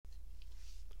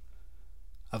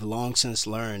I've long since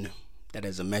learned that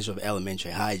as a measure of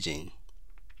elementary hygiene,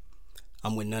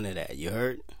 I'm with none of that. You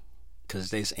heard? Cause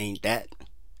this ain't that,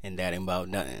 and that ain't about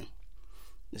nothing.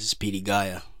 This is Petey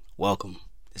Gaia. Welcome.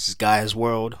 This is Gaia's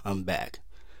World. I'm back.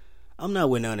 I'm not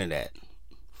with none of that.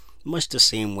 Much the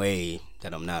same way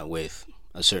that I'm not with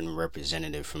a certain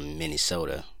representative from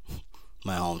Minnesota,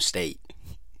 my home state,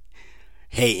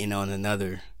 hating on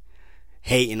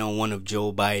one of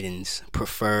Joe Biden's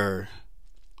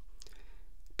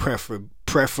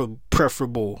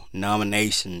preferable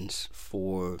nominations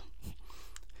for,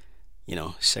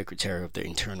 Secretary of the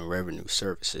Internal Revenue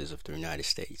Services of the United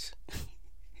States.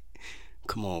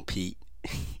 Come on, Pete.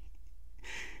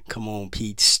 Come on,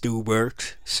 Pete Stuber,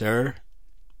 sir.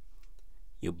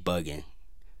 You're bugging.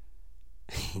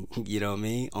 You know what I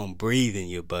mean? On breathing,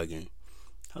 you're bugging.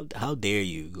 How dare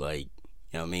you,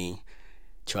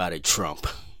 try to trump.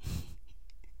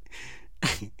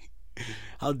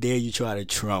 How dare you try to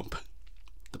trump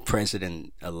the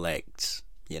president-elect's,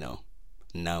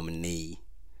 nominee,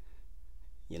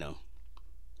 the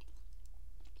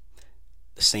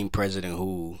same president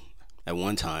who, at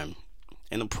one time,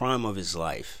 in the prime of his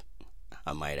life,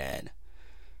 I might add,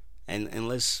 and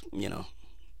let's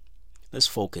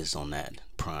focus on that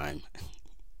prime.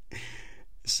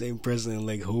 Same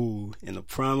president-elect who, in the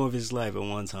prime of his life, at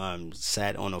one time,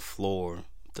 sat on the floor of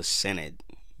the Senate,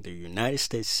 the United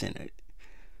States Senate,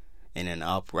 in an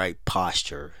upright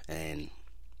posture and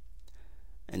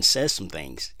said some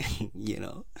things,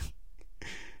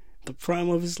 the prime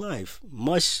of his life.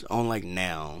 Much unlike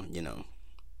now,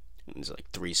 it's like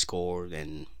 70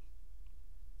 and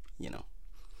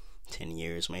 10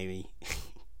 years maybe.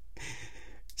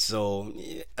 So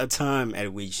a time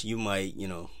at which you might,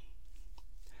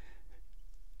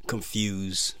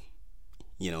 confuse,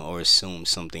 or assume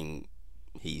something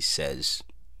he says,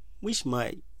 which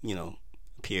might,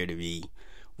 appear to be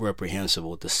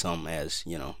reprehensible to some as,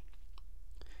 a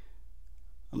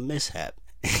mishap,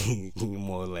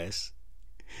 more or less,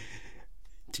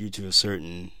 due to a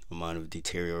certain amount of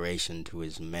deterioration to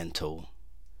his mental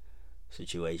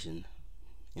situation,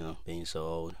 being so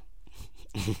old.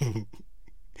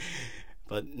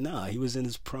 But no, he was in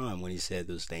his prime when he said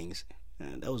those things.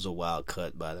 And that was a wild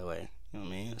cut, by the way. You know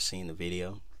what I mean? I've seen the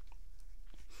video.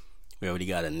 We already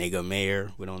got a nigga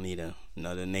mayor. We don't need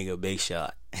another nigga big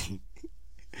shot. And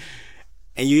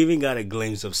you even got a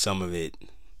glimpse of some of it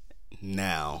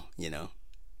now,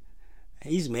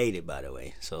 He's made it, by the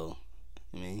way. So,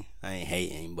 I ain't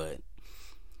hating, but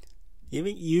you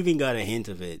even got a hint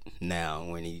of it now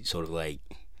when he sort of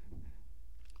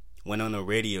went on a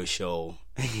radio show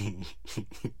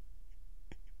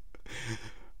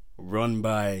run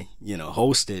by,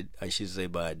 hosted, I should say,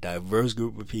 by a diverse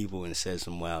group of people and said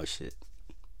some wild shit.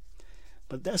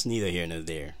 But that's neither here nor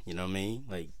there, you know what I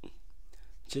mean?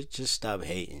 Just stop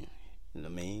hating, you know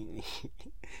what I mean?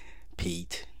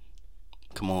 Pete.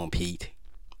 Come on, Pete.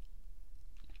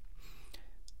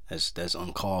 That's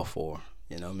uncalled for,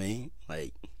 you know what I mean?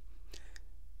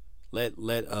 Let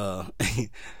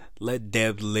let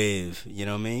Deb live, you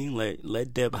know what I mean?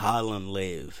 Let Deb Holland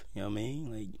live, you know what I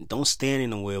mean? Don't stand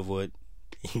in the way of what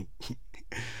you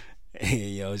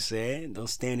know what I'm saying? Don't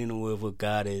stand in the way of what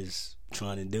God is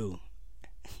trying to do.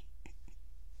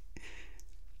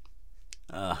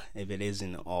 If it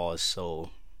isn't all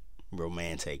so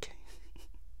romantic,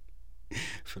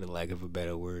 for the lack of a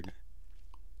better word,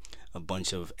 a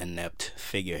bunch of inept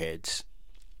figureheads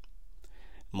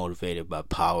motivated by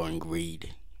power and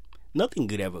greed. Nothing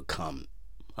could ever come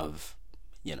of,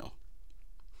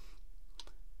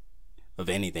 of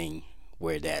anything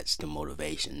where that's the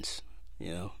motivations,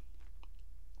 But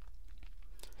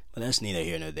that's neither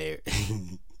here nor there.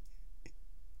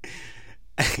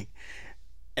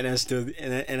 And I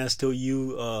still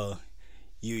you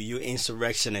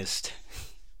insurrectionist.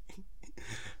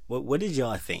 What did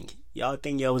y'all think? Y'all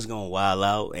think y'all was gonna wild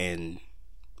out and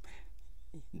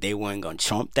they weren't gonna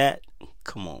trump that?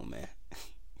 Come on, man.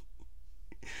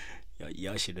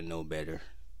 Y'all should have known better.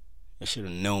 I should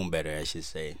have known better, I should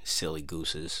say. Silly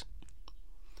gooses.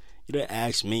 You'd have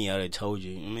asked me, I'd have told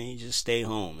you, just stay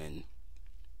home and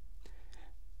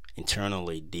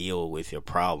internally deal with your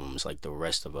problems like the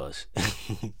rest of us.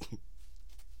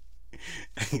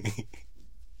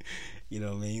 You know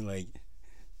what I mean?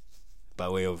 By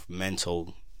way of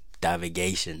mental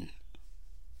divagation.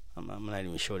 I'm not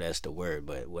even sure that's the word,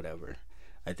 but whatever.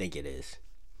 I think it is.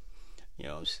 You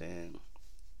know what I'm saying?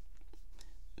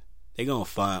 They gonna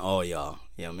find all y'all.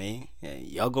 You know what I mean? Yeah,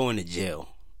 y'all going to jail.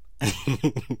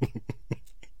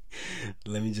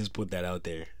 Let me just put that out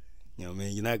there. You know what I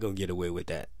mean? You're not gonna get away with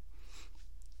that.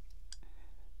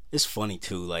 It's funny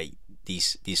too,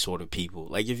 these sort of people.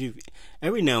 Like if you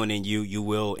every now and then you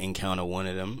will encounter one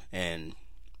of them, and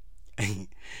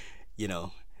you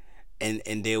know,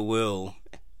 and they will,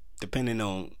 depending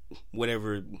on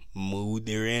whatever mood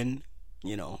they're in,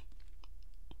 you know,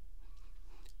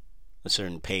 a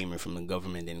certain payment from the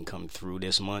government didn't come through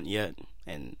this month yet,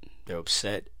 and they're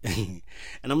upset. And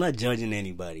I'm not judging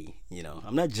anybody, you know,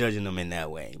 I'm not judging them in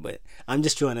that way, but I'm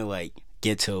just trying to like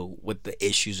get to what the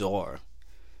issues are.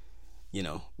 You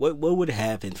know, what would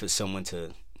happen for someone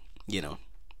to, you know,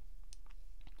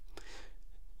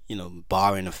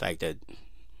 barring the fact that,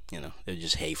 they're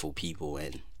just hateful people,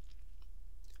 and,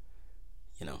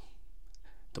 you know,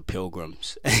 the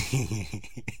pilgrims.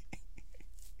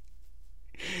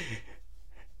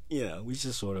 Which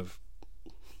is sort of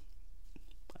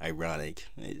ironic.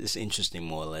 It's interesting,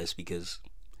 more or less, because,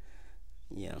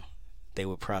 they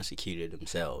were prosecuted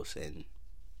themselves, and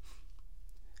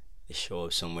they show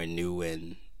up somewhere new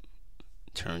and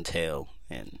turn tail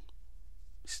and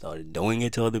started doing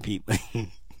it to other people.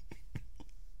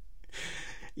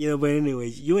 But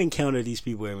anyways, you encounter these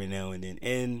people every now and then,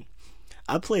 and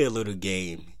I play a little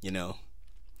game,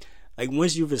 like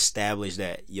once you've established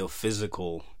that your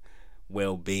physical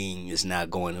well-being is not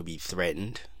going to be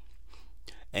threatened,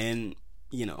 and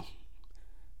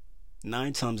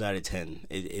 9 times out of 10,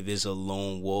 if it's a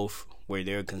lone wolf where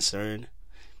they're concerned,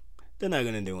 they're not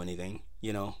gonna do anything.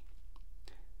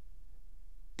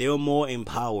 They're more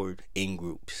empowered in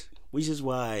groups, which is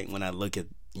why when I look at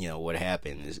what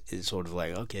happened, it's sort of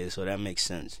like, okay, so that makes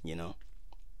sense.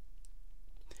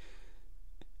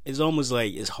 It's almost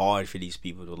like it's hard for these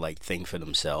people to like think for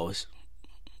themselves,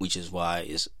 which is why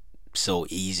it's so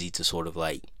easy to sort of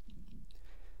like,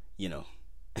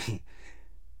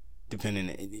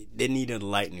 depending, they need a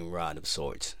lightning rod of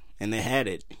sorts, and they had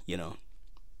it.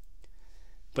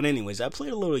 But anyways, I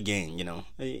played a little game,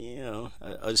 an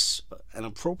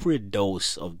appropriate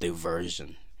dose of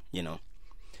diversion,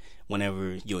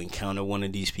 whenever you encounter one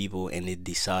of these people and they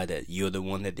decide that you're the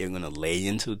one that they're gonna lay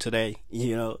into today,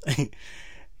 I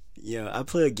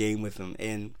play a game with them,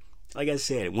 and like I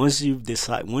said, once you've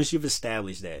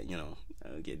established that,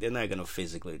 okay, they're not gonna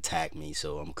physically attack me,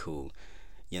 so I'm cool,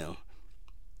 you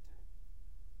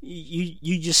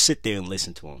just sit there and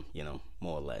listen to them,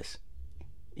 more or less,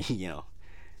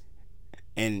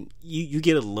 and you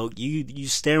get a look, you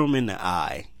stare them in the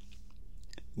eye,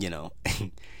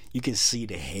 you can see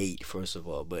the hate, first of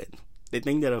all, but the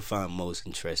thing that I find most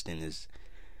interesting is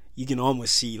you can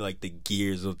almost see like the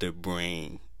gears of their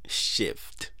brain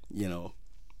shift,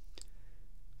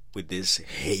 with this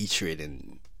hatred,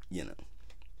 and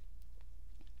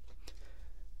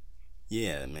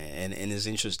yeah, man, and it's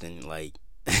interesting, like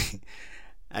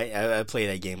I play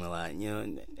that game a lot,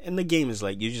 and the game is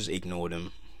like you just ignore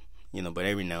them, but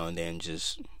every now and then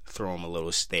just throw them a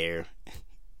little stare.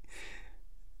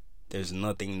 There's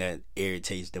nothing that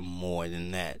irritates them more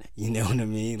than that, you know what I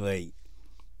mean? Like,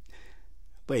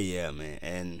 but yeah, man,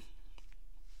 and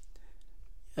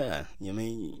yeah,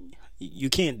 you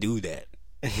can't do that.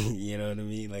 You know what I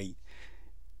mean? Like,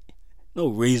 no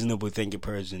reasonable thinking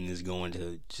person is going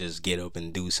to just get up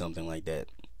and do something like that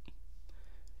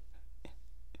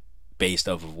based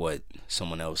off of what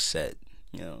someone else said.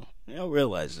 I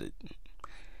realize it.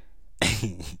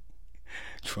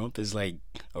 Trump is like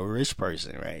a rich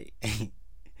person, right?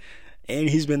 And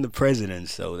he's been the president,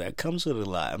 so that comes with a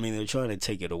lot. I mean, they're trying to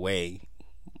take it away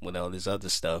with all this other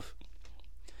stuff,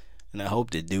 and I hope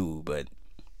they do, but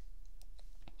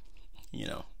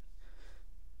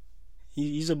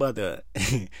he's about to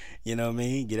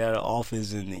get out of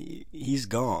office, and he's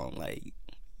gone. Like,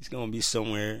 he's gonna be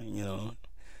somewhere,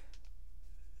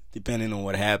 depending on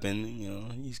what happened,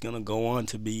 he's gonna go on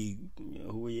to be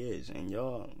who he is, and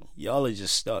y'all are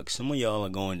just stuck. Some of y'all are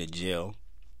going to jail.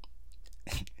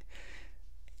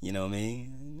 You know what I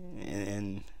mean?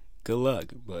 And good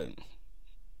luck, but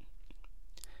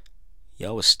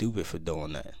y'all was stupid for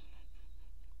doing that.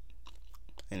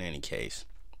 In any case,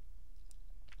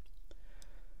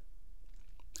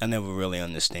 I never really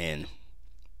understand.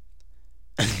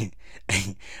 I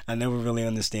never really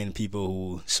understand people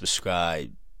who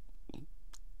subscribe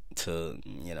to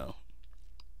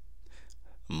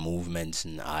movements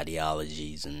and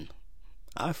ideologies, and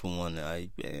I, for one, I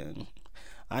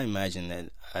imagine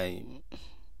that I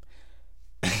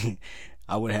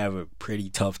would have a pretty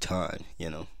tough time,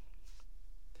 because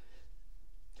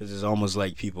it's almost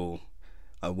like people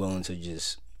are willing to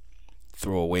just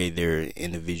throw away their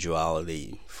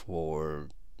individuality for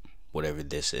whatever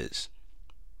this is.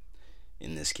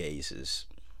 In this case, is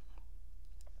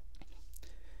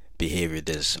behavior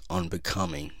that's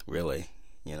unbecoming, really,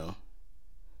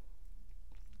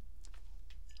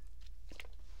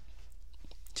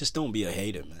 just don't be a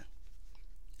hater,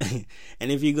 man.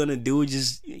 And if you're gonna do it,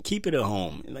 just keep it at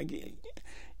home. Like, look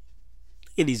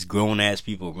at these grown ass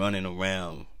people running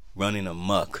around, running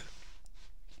amok.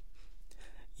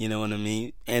 You know what I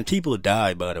mean? And people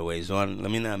die, by the way. So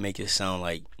let me not make it sound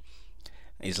like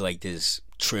it's like this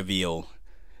trivial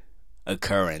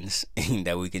occurrence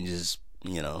that we can just,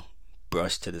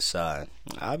 brush to the side.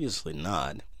 Obviously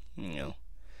not.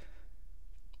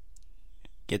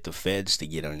 Get the feds to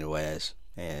get on your ass,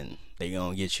 and they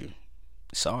gonna get you.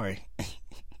 Sorry.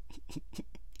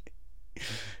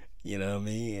 You know what I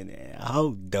mean? And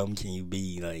how dumb can you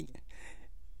be? Like,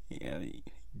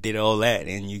 did all that,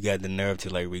 and you got the nerve to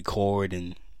like record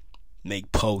and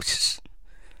make posts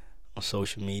on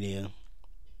social media.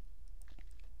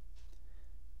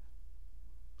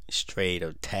 Straight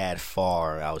a tad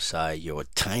far outside your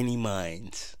tiny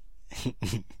minds.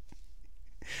 In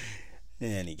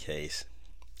any case,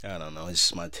 I don't know. It's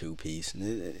just my 2-piece.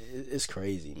 It's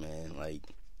crazy, man. Like,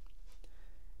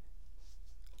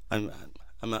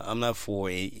 I'm not for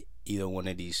either one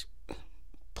of these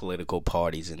political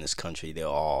parties in this country. They're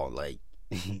all like,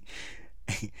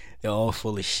 they're all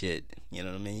full of shit. You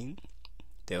know what I mean?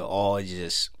 They're all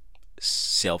just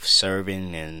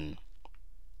self-serving, and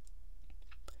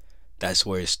that's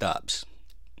where it stops.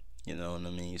 You know what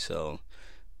I mean? So,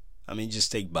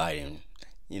 just take Biden.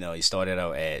 He started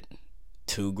out at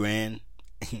 $2,000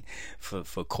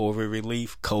 for COVID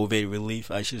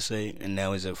relief, I should say, and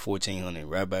now it's at $1,400,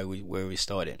 right by where we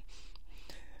started.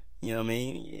 You know what I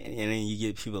mean? And then you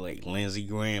get people like Lindsey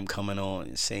Graham coming on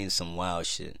and saying some wild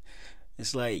shit.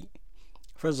 It's like,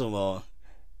 first of all,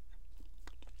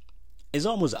 it's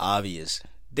almost obvious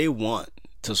they want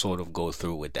to sort of go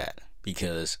through with that,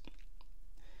 because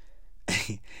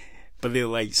but they're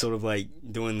like sort of like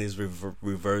doing this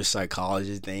reverse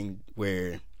psychology thing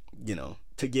where,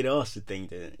 to get us to think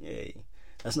that, hey,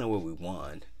 that's not what we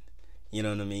want. You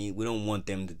know what I mean? We don't want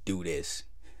them to do this.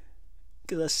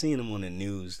 Because I seen them on the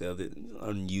news,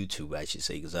 on YouTube, I should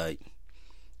say, because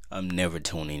I'm never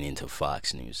tuning into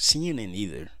Fox News. CNN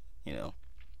either, When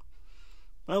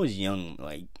I was young,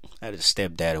 like, I had a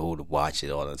stepdad who would watch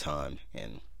it all the time,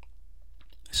 and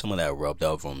some of that rubbed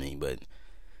off on me, but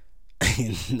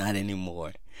not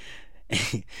anymore.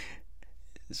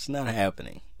 It's not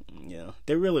happening.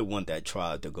 They really want that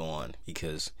trial to go on,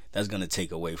 because that's going to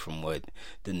take away from what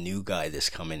the new guy that's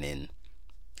coming in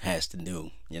has to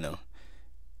do,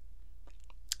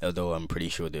 Although I'm pretty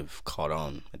sure they've caught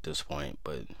on at this point,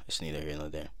 but it's neither here nor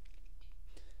there.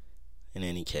 In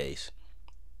any case,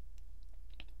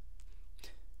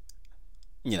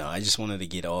 I just wanted to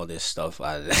get all this stuff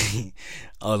out of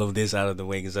all of this out of the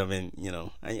way, because I've been,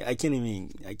 I can't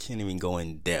even go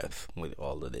in depth with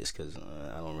all of this, because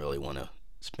I don't really want to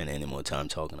spend any more time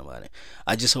talking about it.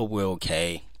 I just hope we're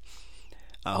okay.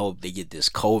 I hope they get this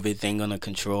COVID thing under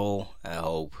control. I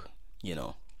hope,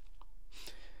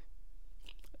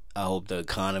 I hope the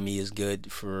economy is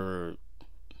good for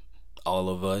all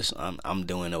of us. I'm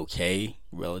doing okay,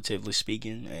 relatively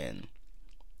speaking, and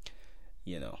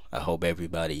I hope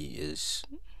everybody is,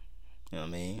 I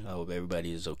hope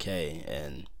everybody is okay.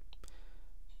 And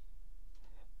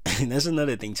that's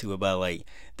another thing too about like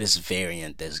this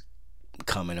variant that's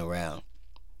coming around.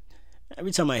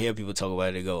 Every time I hear people talk about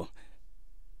it, they go,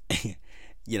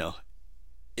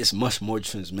 it's much more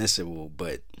transmissible,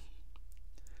 but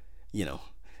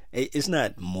it's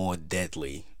not more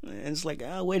deadly. And it's like,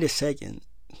 wait a second,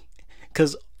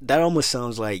 because that almost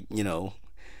sounds like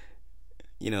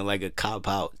like a cop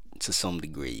out to some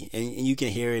degree, and you can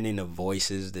hear it in the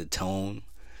voices, the tone.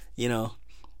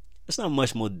 It's not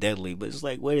much more deadly, but it's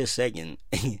like, wait a second,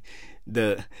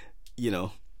 the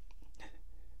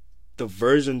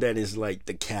version that is like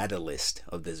the catalyst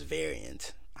of this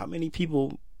variant. How many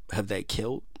people have that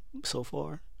killed so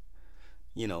far?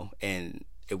 And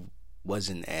it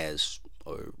wasn't as,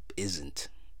 or isn't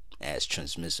as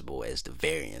transmissible as the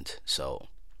variant. So,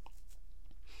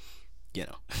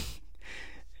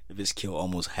 if it's killed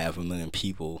almost 500,000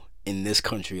 people in this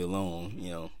country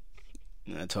alone,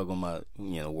 not talking about,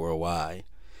 worldwide,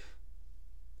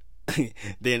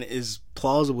 then it's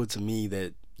plausible to me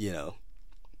that,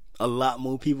 a lot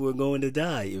more people are going to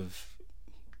die if,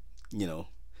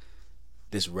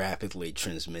 this rapidly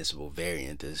transmissible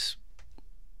variant is,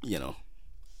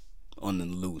 on the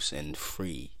loose and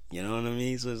free. You know what I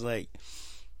mean? So it's like,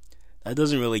 that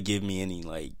doesn't really give me any,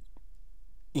 like,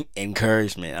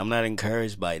 encouragement. I'm not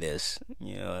encouraged by this.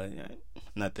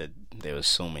 Not that they're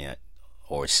assuming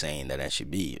or saying that I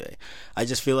should be. I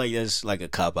just feel like that's like a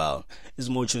cop out. It's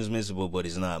more transmissible, but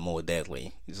it's not more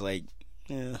deadly. It's like,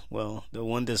 yeah, well, the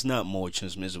one that's not more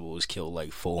transmissible has killed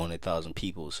like 400,000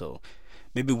 people. So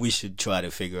Maybe we should try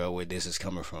to figure out where this is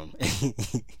coming from.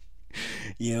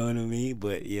 You know what I mean?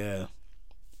 But yeah,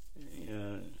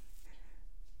 yeah,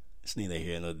 it's neither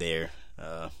here nor there.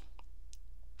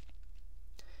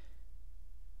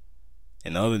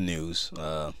 In other news,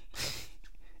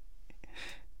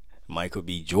 Michael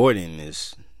B. Jordan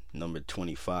is number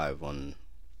 25 on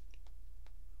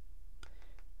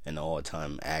an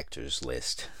all-time actors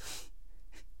list.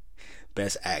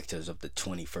 Best actors of the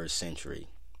 21st century.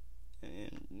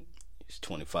 And he's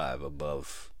 25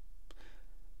 above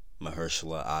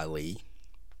Mahershala Ali.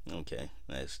 Okay,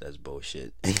 that's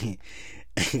bullshit.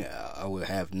 I would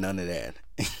have none of that.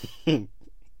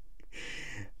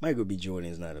 Michael B. Jordan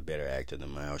is not a better actor than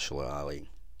Mahershala Ali.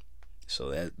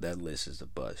 So that list is a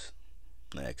bust.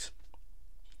 Next.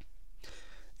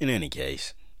 In any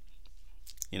case,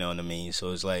 you know what I mean?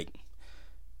 So it's like,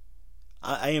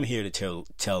 I am here to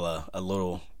tell a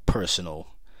little personal,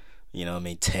 you know what I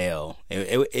mean, tale.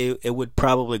 It would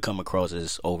probably come across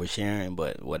as oversharing,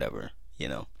 but whatever, you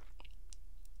know.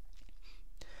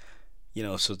 You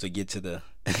know, so to get to the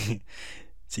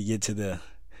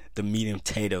the meat and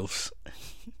potatoes,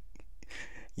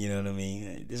 you know what I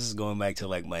mean? This is going back to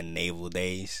like my naval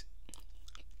days.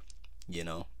 You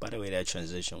know. By the way, that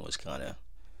transition was kinda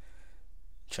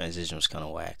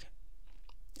whack.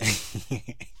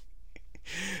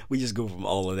 We just go from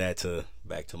all of that to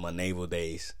back to my naval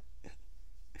days.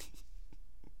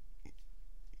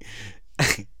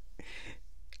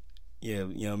 Yeah,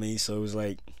 you know what I mean? So it was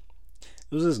like,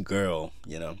 it was this girl,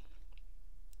 you know.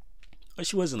 Well,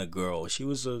 she wasn't a girl. She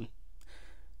was a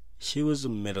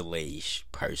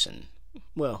middle-aged person.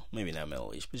 Well, maybe not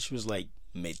middle-aged, but she was like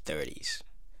mid-30s.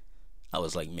 I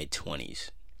was like mid-20s.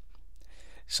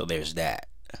 So there's that.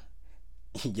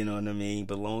 You know what I mean?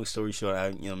 But long story short,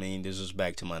 you know what I mean? This was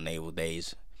back to my naval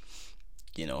days.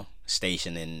 You know,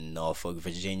 stationed in Norfolk,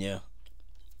 Virginia.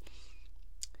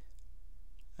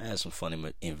 I had some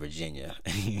fun in Virginia.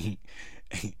 I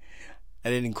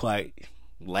didn't quite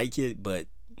like it, but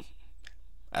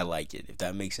I like it, if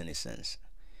that makes any sense.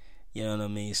 You know what I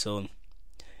mean? So,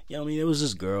 you know what I mean? There was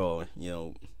this girl, you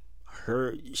know,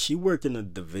 she worked in a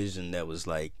division that was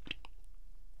like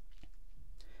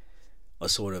a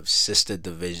sort of sister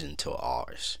division to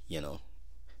ours, you know.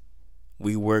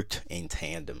 We worked in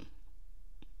tandem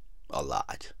a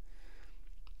lot.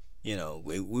 You know,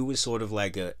 we were sort of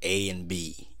like A and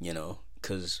B, you know,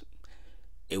 because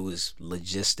it was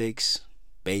logistics,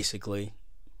 basically,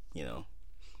 you know.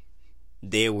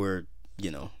 They were, you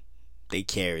know, they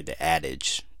carried the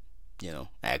adage, you know,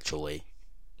 actually,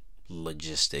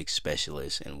 logistics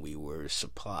specialists, and we were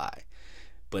supply.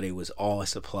 But it was all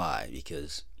supply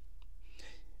because,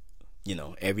 you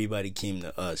know, everybody came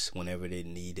to us whenever they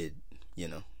needed, you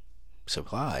know,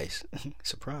 supplies.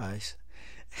 Surprise.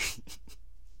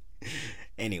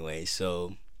 Anyway,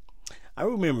 so I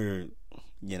remember,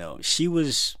 you know, she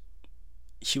was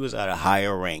at a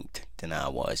higher rank than I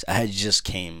was. I had just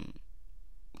came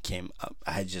up.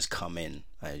 I had just come in.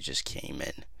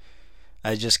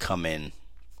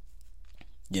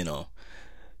 You know.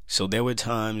 So there were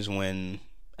times when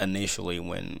initially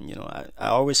when, you know, I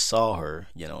always saw her,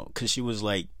 you know, because she was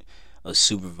like a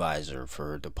supervisor for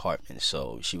her department.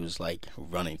 So she was like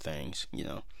running things, you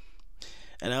know.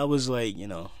 And I was like, you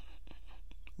know,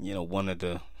 one of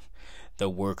the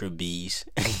worker bees.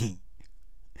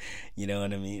 You know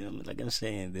what I mean? Like I'm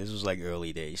saying, this was like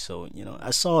early days. So, you know, I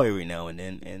saw every now and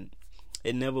then, and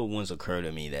it never once occurred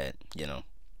to me that, you know,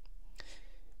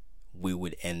 we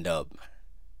would end up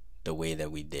the way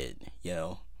that we did, you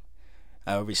know.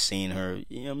 I always seen her,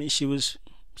 you know what I mean? She was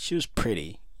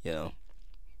pretty, you know.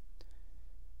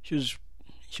 She was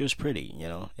pretty, you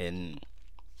know. And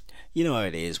you know how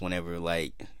it is whenever,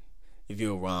 like, if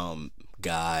you're around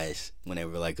guys,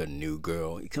 whenever like a new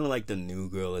girl, kind of like the new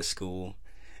girl at school,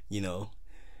 you know,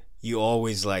 you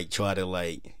always like try to,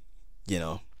 like, you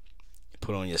know,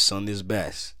 put on your Sunday's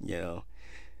best, you know.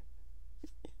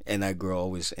 And that girl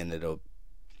always ended up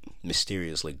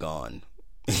mysteriously gone.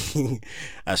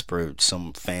 As per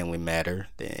some family matter,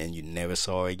 and you never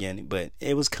saw her again. But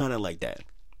it was kind of like that,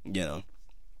 you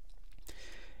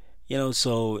know.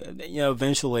 So, you know,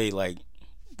 eventually, like,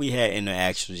 we had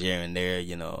interactions here and there,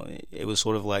 you know. It was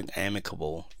sort of like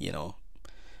amicable, you know,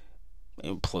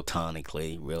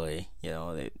 platonically, really, you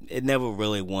know. It never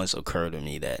really once occurred to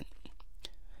me that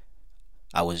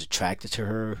I was attracted to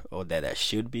her or that I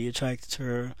should be attracted to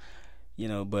her, you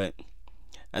know. But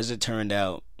as it turned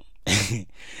out,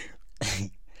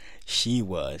 she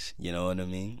was, you know what I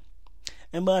mean?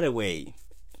 And by the way,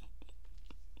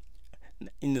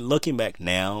 looking back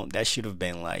now, that should have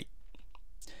been like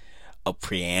a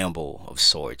preamble of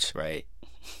sorts, right?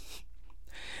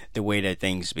 the way that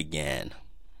things began,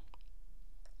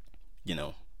 you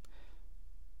know,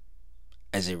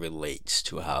 as it relates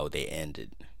to how they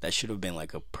ended. That should have been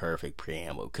like a perfect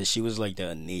preamble because she was like the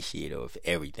initiator of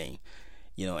everything,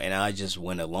 and I just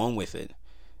went along with it.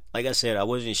 Like I said, I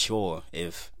wasn't sure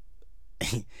if,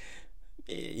 I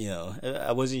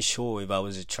wasn't sure if I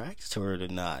was attracted to her or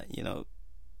not.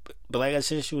 But like I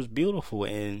said, she was beautiful,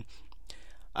 and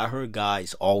I heard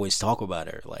guys always talk about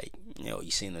her, like,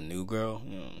 you seen the new girl,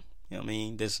 you know what I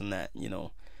mean, this and that,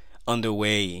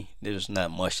 underway. There's not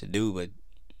much to do, but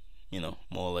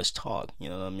more or less talk, you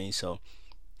know what I mean? So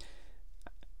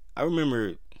I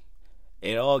remember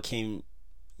it all came,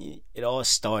 it all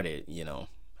started,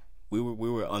 we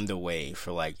were underway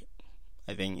for like,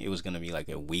 I think it was gonna be like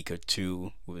a week or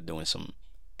two. We were doing some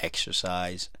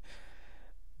exercise,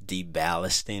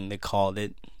 deballasting they called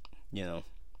it, you know,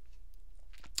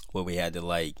 where we had to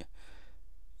like,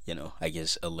 I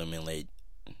guess eliminate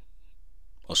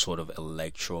a sort of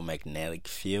electromagnetic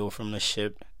field from the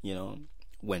ship,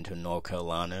 went to North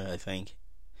Carolina, I think,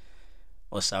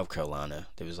 or South Carolina.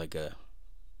 There was like a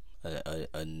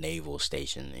naval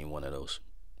station in one of those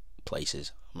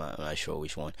places. I'm not sure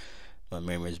which one. My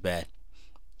memory is bad.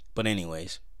 But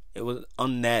anyways, it was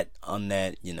on that on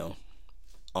that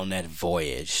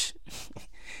voyage,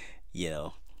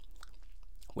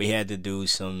 we had to do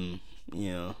some,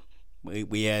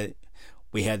 we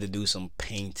had to do some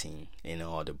painting in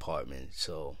our department.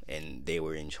 So, and they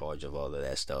were in charge of all of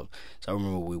that stuff. So I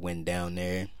remember we went down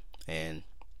there, and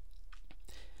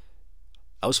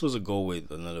I was supposed to go with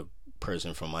another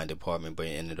person from my department, but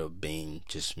it ended up being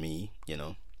just me,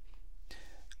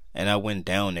 And I went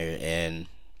down there and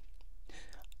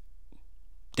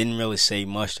didn't really say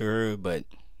much to her, but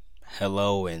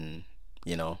hello and,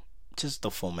 just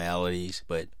the formalities.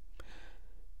 But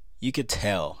you could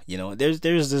tell, there's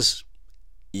this,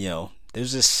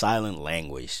 there's this silent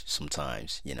language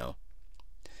sometimes,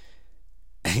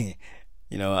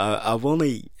 I've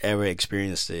only ever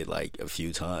experienced it like a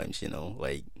few times,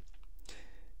 like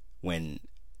when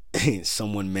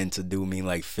someone meant to do me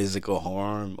like physical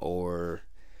harm, or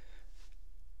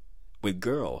with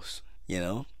girls,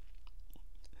 Yeah,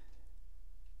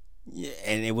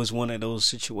 and it was one of those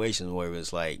situations where it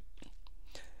was like,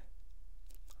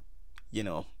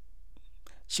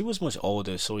 she was much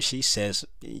older, so she says,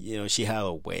 she had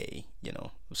a way,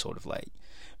 sort of like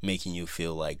making you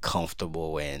feel like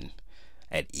comfortable and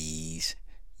at ease.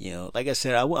 Like I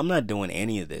said, I'm not doing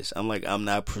any of this. I'm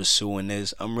not pursuing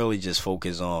this. I'm really just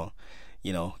focused on,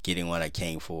 getting what I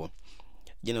came for.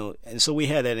 And so we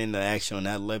had that interaction, and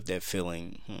I left that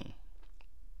feeling,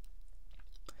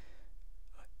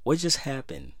 what just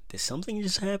happened? Did something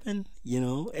just happen?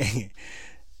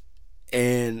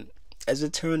 And as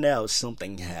it turned out,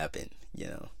 something happened,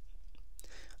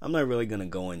 I'm not really going to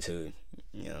go into,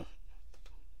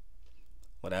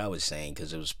 what I was saying,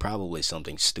 because it was probably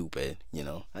something stupid,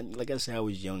 like I said, I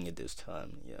was young at this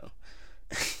time,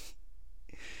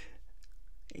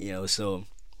 so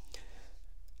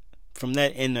from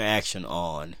that interaction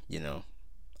on,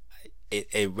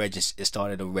 it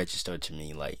started to register to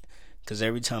me, like, because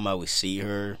every time I would see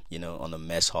her, on the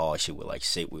mess hall, she would like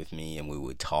sit with me and we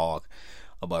would talk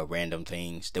about random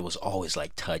things. There was always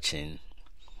like touching,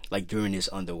 like during this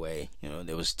underway,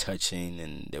 there was touching,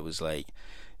 and there was like,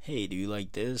 hey, do you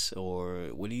like this, or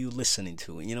what are you listening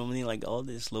to? You know what I mean? Like all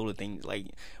these little things. Like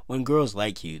when girls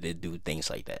like you, they do things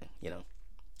like that.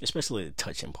 Especially the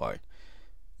touching part.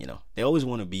 They always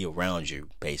want to be around you,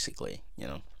 basically.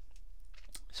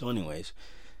 So, anyways,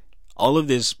 all of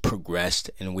this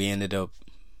progressed, and we ended up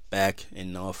back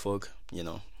in Norfolk.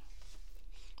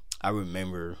 I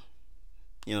remember,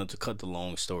 to cut the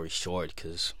long story short,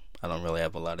 because I don't really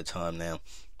have a lot of time now.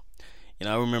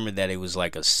 I remember that it was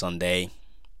like a Sunday.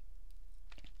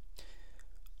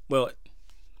 Well,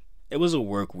 it was a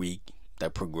work week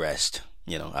that progressed.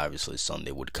 Obviously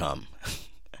Sunday would come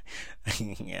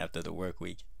after the work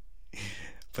week.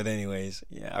 But anyways,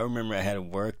 yeah, I remember I had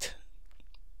worked.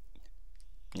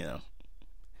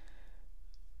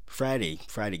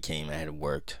 Friday came, I had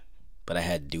worked, but I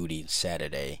had duty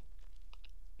Saturday.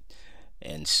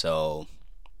 And so,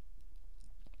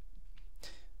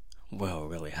 well,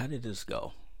 really, how did this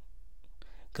go?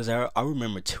 Because I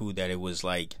remember too that it was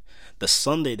like the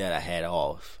Sunday that I had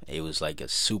off, it was like a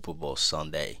Super Bowl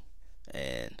Sunday.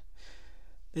 And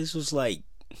this was like,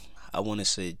 I want to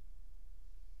say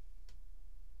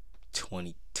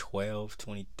 2012,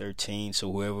 2013.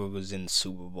 So whoever was in the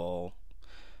Super Bowl,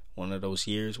 one of those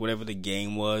years, whatever the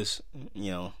game was,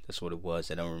 that's what it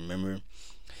was. I don't remember.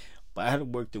 But I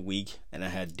had worked the week, and I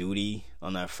had duty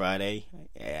on that Friday.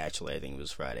 Actually, I think it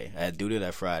was Friday. I had duty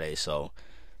that Friday, so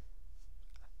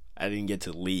I didn't get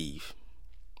to leave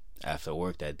after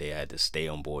work that day. I had to stay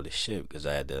on board the ship because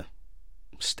I had to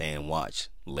stay and watch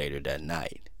later that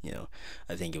night.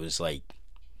 I think it was like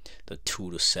the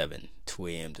 2 to 7, 2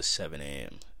 a.m. to 7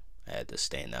 a.m. I had to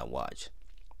stay in that watch.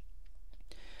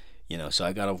 So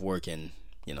I got off work and,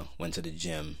 went to the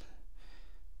gym,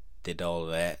 did all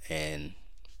of that, and,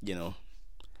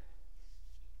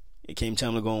 it came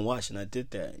time to go and watch, and I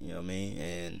did that,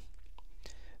 And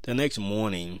the next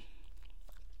morning,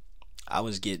 I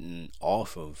was getting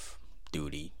off of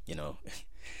duty,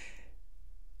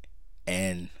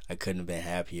 and I couldn't have been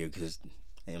happier because,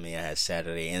 I had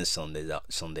Saturday and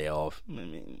Sunday off.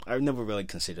 I've never really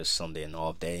considered Sunday an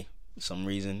off day for some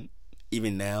reason,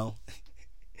 even now.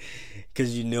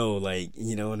 Because like,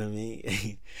 you know what I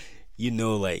mean?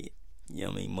 Like,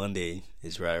 Monday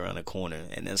is right around the corner.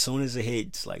 And as soon as it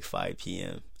hits like 5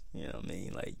 p.m.,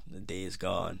 like the day is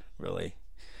gone, really.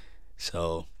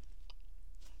 So,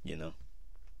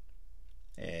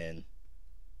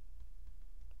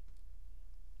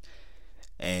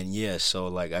 and yeah, so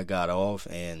like I got off,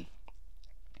 and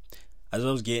as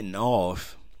I was getting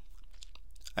off,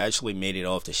 I actually made it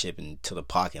off the ship into the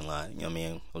parking lot.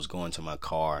 I was going to my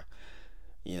car.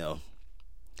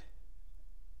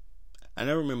 I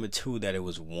remember too that it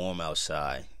was warm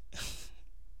outside.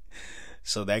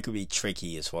 So that could be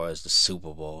tricky as far as the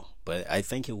Super Bowl. But I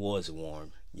think it was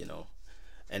warm,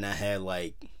 And I had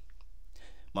like,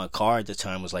 my car at the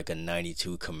time was like a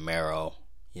 92 Camaro,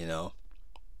 a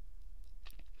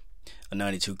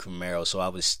 92 Camaro. So I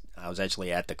was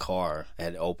actually at the car. I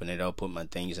had to open it up, put my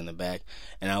things in the back,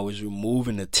 and I was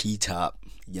removing the T-top,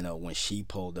 when she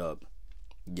pulled up,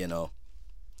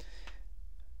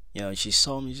 she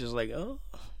saw me, she was like, oh,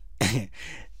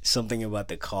 something about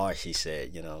the car, she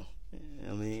said,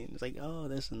 it's like, oh,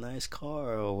 that's a nice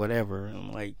car or whatever.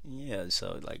 I'm like, yeah.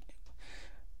 So like,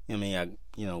 we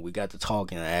got to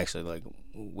talking. I asked her like,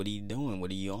 what are you doing?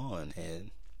 What are you on?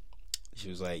 And she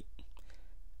was like,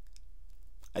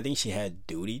 I think she had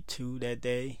duty too that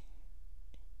day.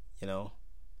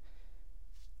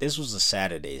 This was a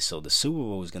Saturday, so the Super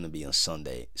Bowl was gonna be on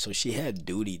Sunday. So she had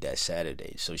duty that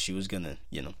Saturday. So she was gonna,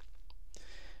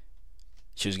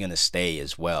 she was gonna stay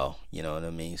as well. You know what I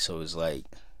mean? So it was like,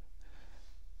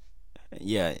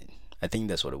 yeah, I think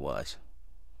that's what it was.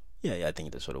 Yeah, I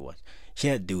think that's what it was. She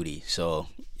had duty, so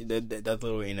that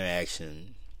little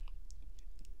interaction,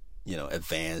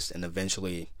 advanced, and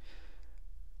eventually,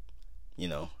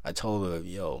 I told her,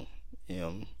 yo,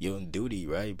 you're on duty,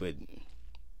 right? But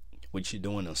what you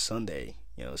doing on Sunday?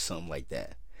 Something like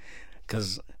that.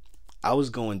 Because I was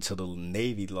going to the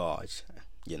Navy Lodge,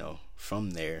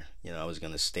 from there, I was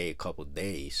going to stay a couple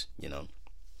days,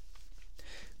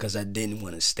 because I didn't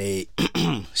want to stay,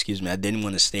 excuse me, I didn't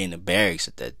want to stay in the barracks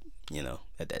at that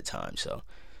time. So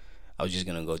I was just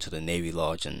going to go to the Navy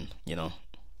Lodge, and, the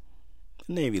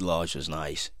Navy Lodge was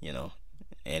nice, and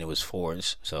it was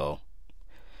forced, so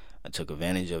I took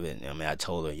advantage of it. I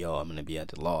told her, yo, I'm going to be at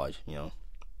the lodge, and,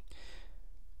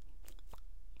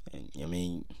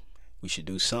 we should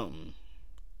do something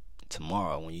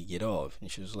tomorrow when you get off. And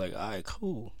she was like, all right,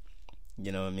 cool.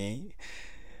 You know what I mean?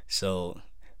 So,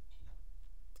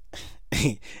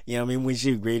 when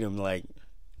she agreed, when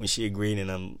she agreed,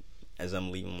 and as I'm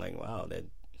leaving, I'm like, wow,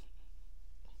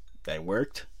 that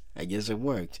worked. I guess it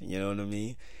worked. You know what I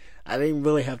mean? I didn't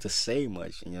really have to say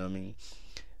much. You know what I mean?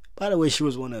 By the way, she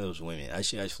was one of those women. I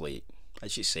should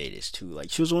say this too. Like,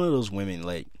 she was one of those women.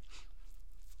 Like,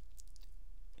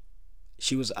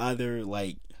 she was either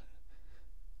like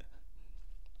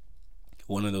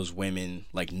one of those women,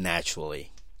 like,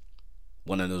 naturally,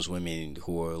 one of those women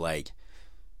who are like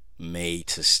made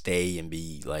to stay and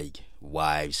be like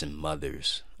wives and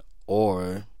mothers,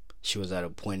 or she was at a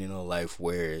point in her life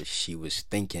where she was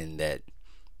thinking that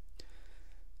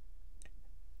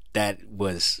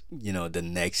was, the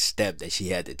next step that she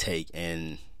had to take.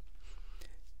 And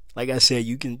like I said,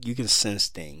 you can sense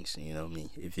things, what I mean,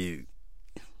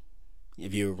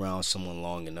 if you're around someone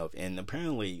long enough. And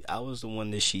apparently I was the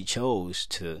one that she chose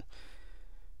to,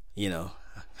 it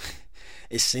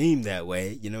seemed that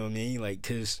way, you know what I mean? Like,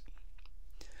 cause,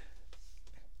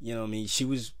 she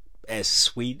was as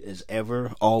sweet as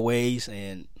ever, always.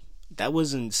 And that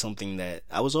wasn't something that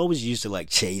I was always used to, like,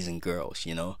 chasing girls,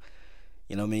 you know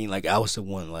what I mean? Like, I was the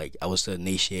one, like, I was the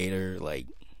initiator, like,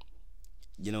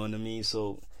 you know what I mean?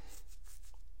 So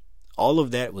all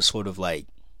of that was sort of like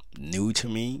new to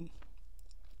me,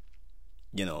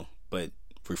 but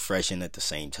refreshing at the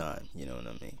same time, you know what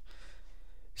I mean?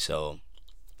 So,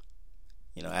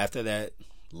 after that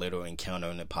little encounter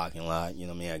in the parking lot,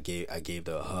 I gave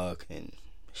her a hug, and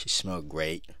she smelled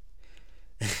great.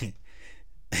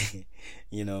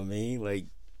 You know what I mean? Like,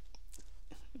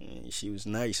 she was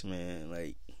nice, man.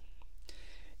 Like,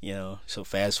 so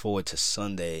fast forward to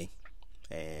Sunday,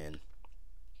 and,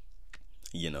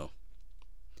 you know,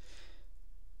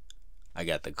 I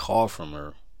got the call from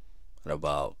her at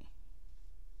about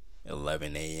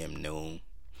 11 a.m. noon,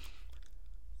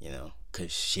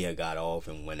 because she had got off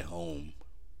and went home,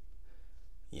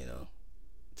 you know,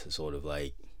 to sort of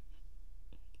like,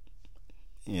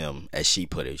 as she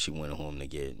put it, she went home to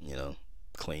get,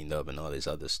 cleaned up and all this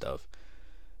other stuff.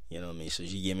 You know what I mean? So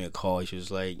she gave me a call. She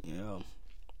was like,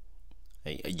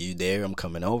 hey, are you there? I'm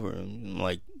coming over. And I'm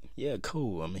like, yeah,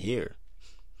 cool. I'm here.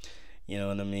 You know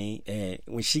what I mean? And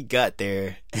when she got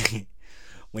there,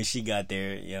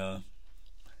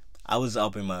 I was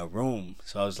up in my room.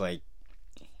 So I was like,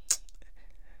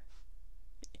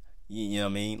 you know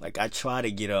what I mean? Like, I tried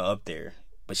to get her up there,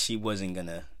 but she wasn't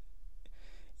gonna,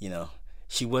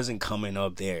 she wasn't coming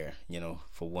up there,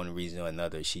 for one reason or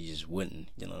another. She just wouldn't,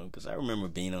 because I remember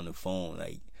being on the phone,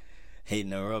 like,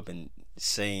 hitting her up and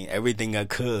saying everything I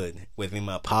could within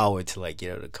my power to, like,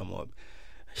 get her to come up.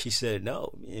 She said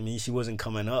no. I mean, she wasn't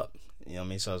coming up. You know what I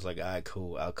mean? So I was like, all right,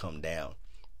 cool, I'll come down.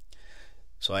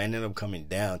 So I ended up coming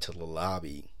down to the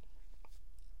lobby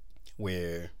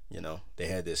where, they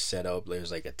had this set up. There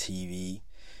was like a TV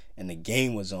and the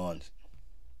game was on.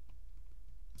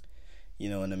 You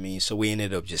know what I mean? So we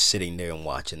ended up just sitting there and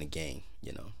watching the game,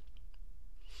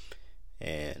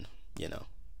 and,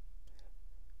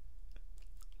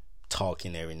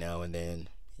 talking every now and then,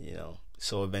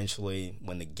 So eventually,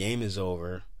 when the game is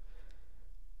over,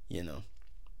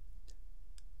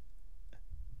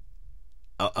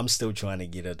 I'm still trying to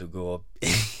get her to go up.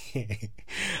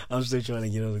 I'm still trying to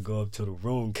get her to go up to the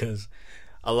room because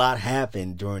a lot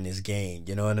happened during this game.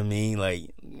 You know what I mean?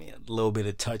 Like, a little bit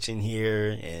of touching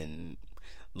here and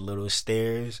little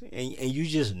stares, and you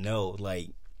just know, like,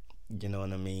 you know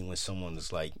what I mean, when someone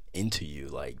is like into you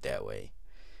like that way,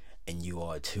 and you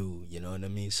are too. You know what I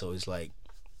mean? So it's like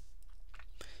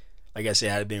I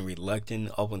said, I'd been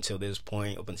reluctant up until this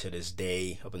point, up until this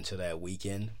day, up until that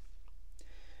weekend.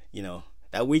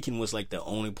 That weekend was like the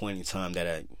only point in time that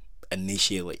I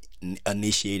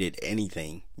initiated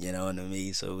anything. You know what I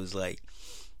mean? So it was like,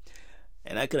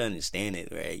 and I could understand it,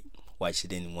 right? Why she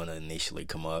didn't want to initially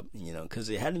come up, because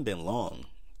it hadn't been long,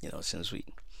 since we,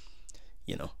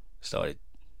 started,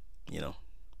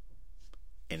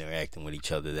 interacting with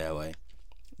each other that way,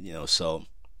 so.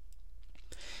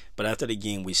 But after the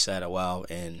game, we sat a while,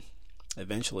 and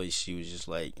eventually she was just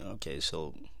like, okay,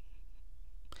 so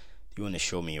you want to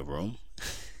show me a room?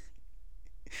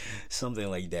 Something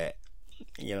like that.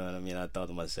 You know what I mean? I thought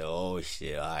to myself, oh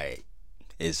shit, alright,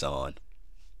 it's on.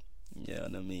 You know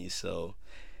what I mean? So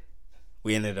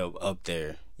we ended up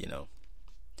there,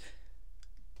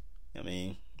 I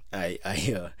mean, I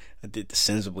did the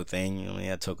sensible thing.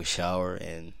 I took a shower,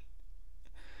 and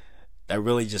that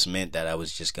really just meant that that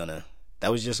was just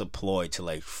a ploy to,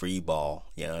 like, free ball.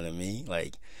 You know what I mean?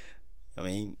 Like,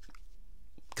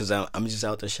 because I'm just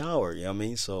out the shower. You know what I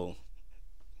mean? So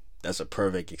that's a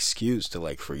perfect excuse to,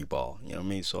 like, free ball. You know what I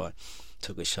mean? So I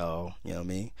took a shower. You know what I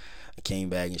mean? I came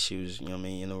back and she was,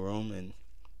 in the room,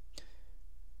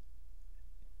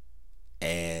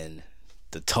 and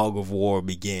the tug of war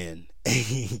began.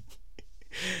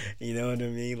 You know what I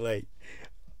mean? Like,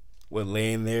 we're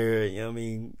laying there,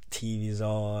 TV's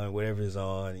on, whatever's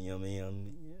on,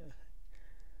 I'm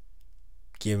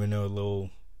giving her a little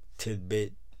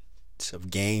tidbits of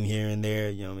game here and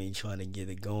there, trying to get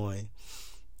it going.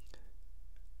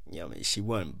 She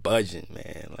wasn't budging,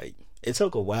 man. Like, it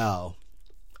took a while.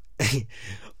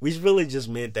 Which really just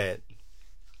meant that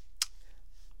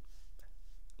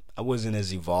I wasn't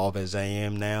as evolved as I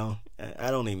am now.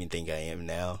 I don't even think I am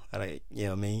now. I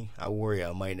worry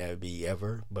I might not be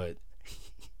ever, but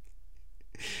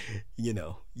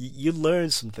you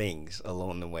learn some things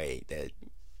along the way that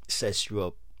sets you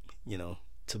up,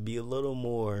 to be a little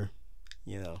more,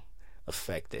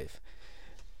 effective.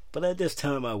 But at this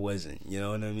time I wasn't, you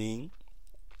know what I mean?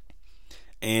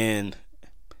 And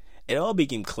it all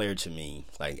became clear to me,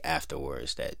 like,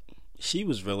 afterwards, that she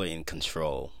was really in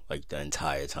control, like, the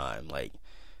entire time. Like,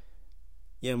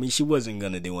 she wasn't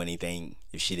gonna do anything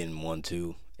if she didn't want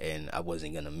to, and I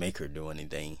wasn't gonna make her do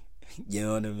anything. You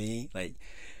know what I mean? Like,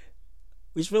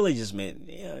 which really just meant,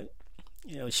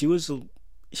 she was a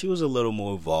little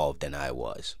more evolved than I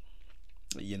was.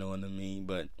 You know what I mean?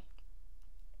 But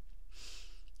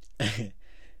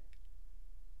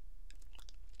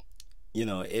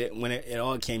when it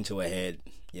all came to a head,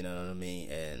 you know what I mean,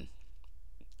 and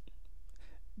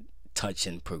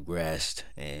touching progressed,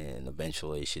 and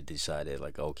eventually she decided,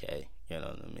 like, okay, you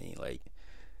know what I mean, like,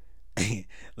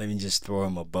 let me just throw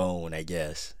him a bone, I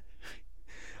guess.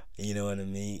 You know what I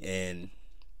mean? And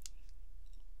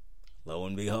lo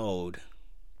and behold,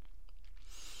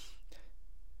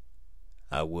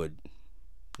 I would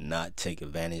not take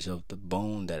advantage of the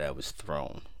bone that I was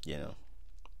thrown, you know.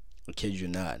 I kid you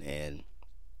not. And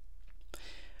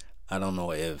I don't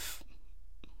know if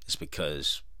it's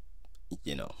because,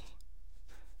 you know,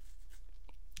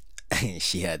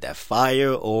 she had that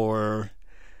fire, or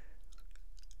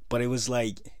but it was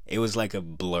like a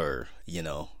blur, you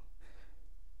know.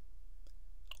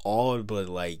 All but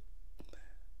like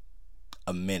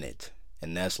a minute,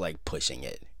 and that's like pushing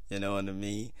it, you know what I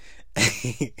mean?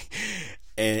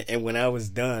 And when I was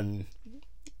done,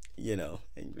 you know,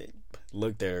 and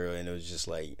looked at her, and it was just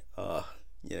like,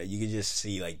 you know, you could just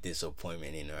see like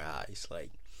disappointment in her eyes,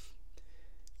 like,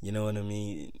 you know what I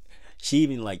mean? She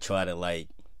even like tried to like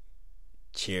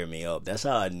cheer me up. That's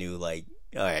how I knew, like,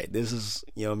 all right, this is,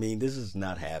 you know what I mean, this is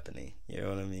not happening, you know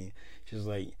what I mean? She was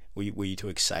like, were you too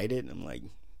excited? I'm like,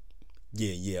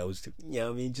 yeah, I was too, you know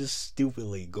what I mean, just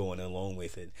stupidly going along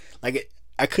with it. Like,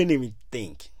 I couldn't even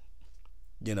think,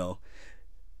 you know,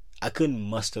 I couldn't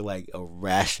muster like a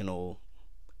rational,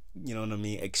 you know what I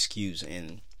mean, excuse.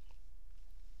 And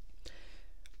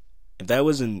if that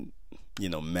wasn't, you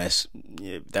know,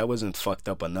 if that wasn't fucked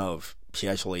up enough, she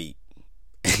actually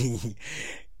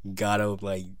got up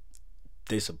like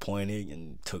disappointed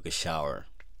and took a shower.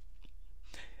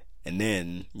 And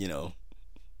then, you know,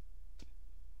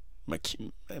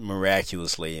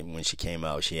 miraculously, when she came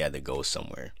out, she had to go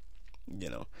somewhere, you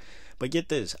know. But get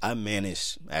this, I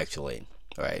managed, actually,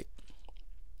 right?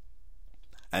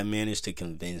 I managed to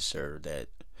convince her that,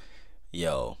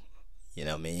 yo, you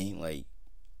know what I mean? Like,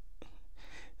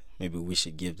 maybe we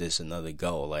should give this another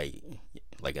go. Like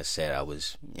I said, I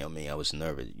was, you know what I mean, I was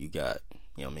nervous. You got,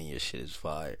 you know what I mean, your shit is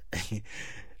fire.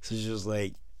 So she was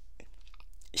like,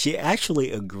 she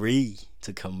actually agreed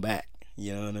to come back,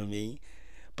 you know what I mean?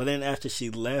 But then after she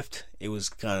left, it was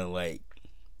kind of like,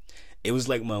 it was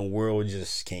like my world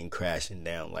just came crashing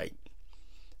down. Like,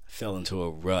 I fell into a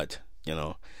rut, you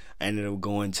know. I ended up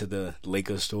going to the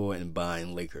liquor store and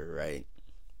buying liquor, right?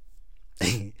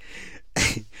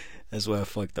 That's where I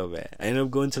fucked up at. I ended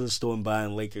up going to the store and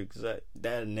buying liquor because that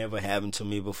had never happened to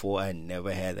me before. I had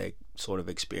never had that sort of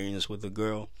experience with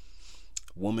a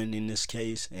woman in this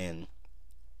case. And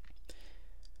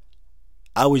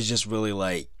I was just really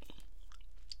like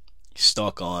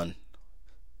stuck on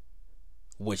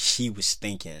what she was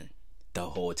thinking the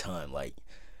whole time, like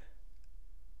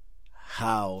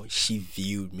how she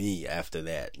viewed me after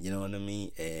that, you know what I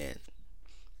mean? And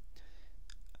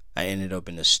I ended up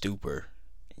in a stupor,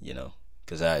 you know,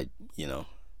 because you know,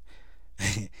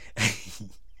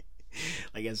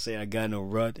 like I said, I got in a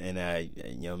rut, and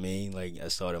you know what I mean, like I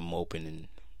started moping and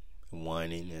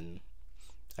whining, and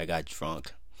I got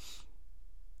drunk,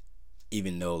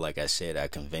 even though, like I said, I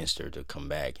convinced her to come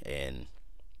back. And,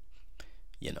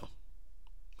 you know,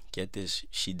 get this,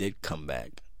 she did come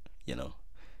back, you know.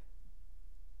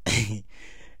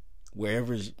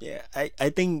 Wherever, yeah, I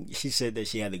think she said that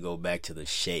she had to go back to the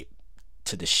ship,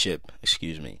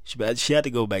 excuse me. She had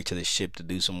to go back to the ship to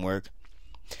do some work.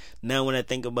 Now when I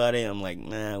think about it, I'm like,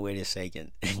 nah, wait a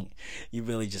second. You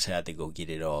really just had to go get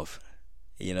it off.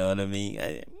 You know what I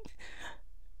mean?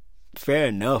 Fair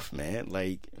enough, man.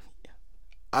 Like,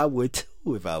 I would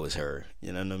too if I was her.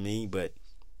 You know what I mean? But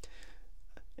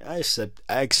I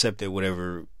accepted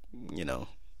whatever, you know,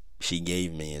 she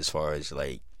gave me, as far as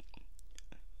like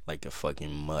a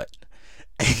fucking mutt.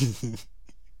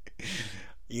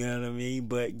 You know what I mean?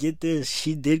 But get this,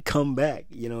 she did come back,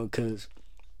 you know, because,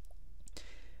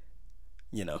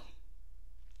 you know,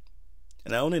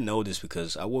 and I only know this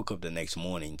because I woke up the next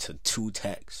morning to 2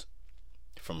 texts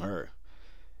from her.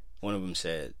 One of them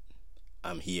said,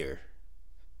 "I'm here,"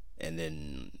 and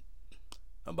then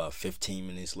about 15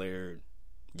 minutes later,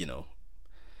 you know,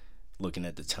 looking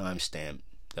at the timestamp,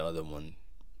 the other one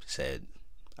said,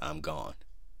 "I'm gone,"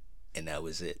 and that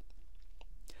was it.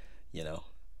 You know,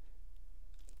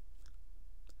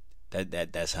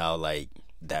 that's how like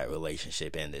that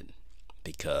relationship ended,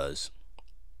 because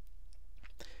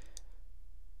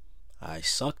I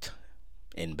sucked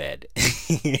in bed.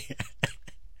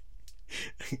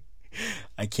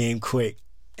 I came quick.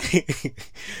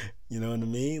 You know what I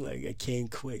mean? Like, I came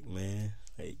quick, man.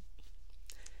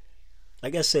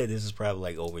 Like I said, this is probably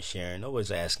like oversharing.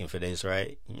 Nobody's asking for this,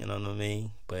 right? You know what I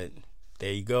mean? But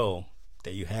there you go.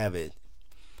 There you have it.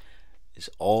 It's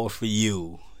all for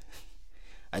you.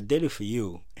 I did it for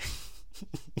you.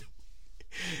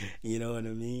 You know what I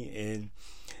mean? And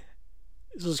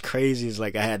this was crazy. It's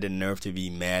like I had the nerve to be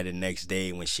mad the next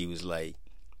day when she was like,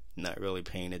 not really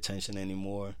paying attention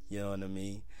anymore. You know what I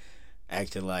mean?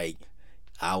 Acting like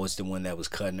I was the one that was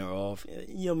cutting her off.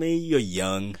 You know what I mean? You're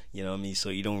young. You know what I mean? So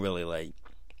you don't really like,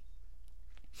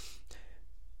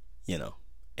 you know.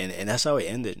 And that's how it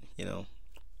ended. You know.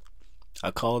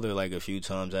 I called her like a few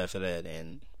times after that,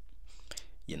 and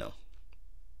you know,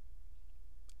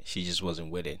 she just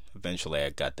wasn't with it. Eventually, I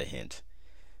got the hint.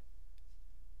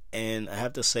 And I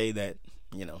have to say that,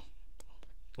 you know,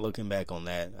 looking back on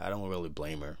that, I don't really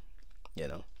blame her. You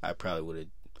know, I probably would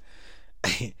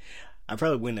have, I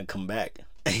probably wouldn't have come back.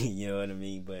 You know what I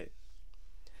mean? But,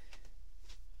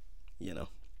 you know,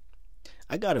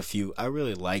 I got a few, I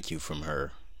really like you from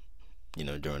her, you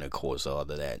know, during the course of all of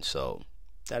that. So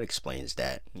that explains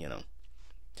that, you know.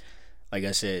 Like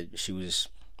I said, she was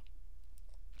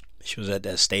at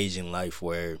that stage in life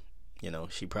where, you know,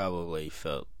 she probably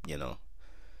felt, you know,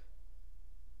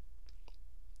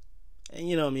 and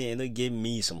you know what I mean, and they give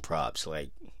me some props,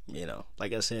 like, you know,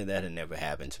 like I said, that had never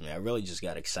happened to me. I really just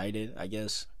got excited, I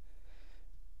guess.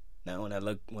 Now when I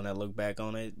look back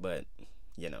on it, but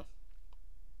you know,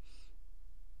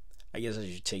 I guess I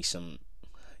should take some,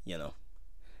 you know,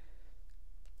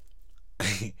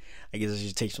 I guess I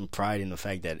should take some pride in the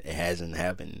fact that it hasn't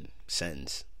happened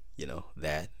since, you know,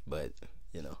 that. But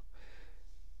you know,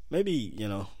 maybe, you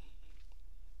know,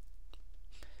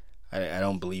 I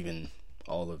don't believe in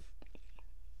all of,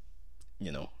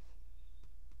 you know,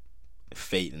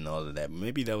 fate and all of that.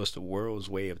 Maybe that was the world's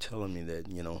way of telling me that,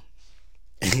 you know,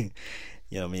 you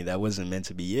know what I mean, that wasn't meant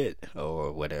to be it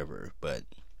or whatever. But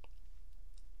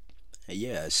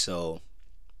yeah, so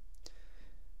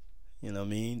you know what I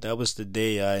mean, that was the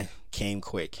day I came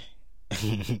quick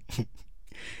and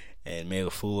made a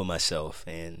fool of myself,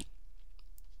 and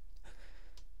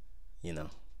you know,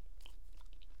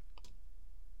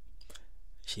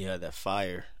 she had that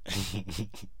fire.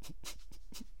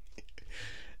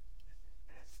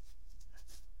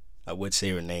 I would say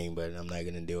her name, but I'm not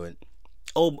gonna do it.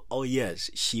 Oh yes,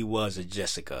 she was a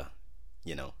Jessica.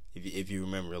 You know, if you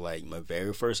remember, like my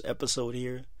very first episode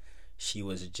here, she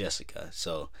was a Jessica.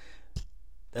 So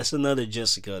that's another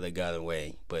Jessica that got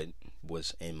away, but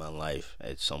was in my life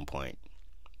at some point.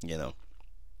 You know.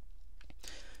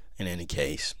 In any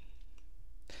case,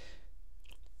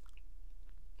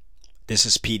 this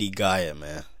is PD Gaia,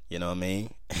 man. You know what I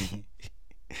mean?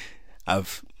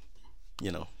 I've,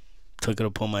 you know, took it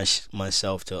upon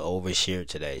myself to overshare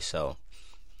today, so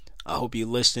I hope you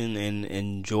listen and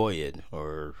enjoy it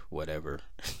or whatever.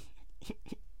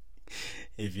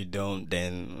 If you don't,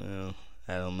 then well,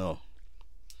 I don't know.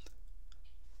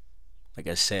 Like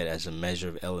I said, as a measure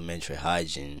of elementary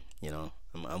hygiene, you know,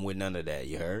 I'm with none of that.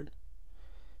 You heard?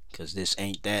 Cause this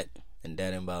ain't that, and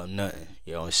that ain't about nothing.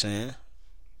 You know what I'm saying?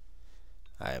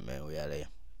 Alright, man, we out of here.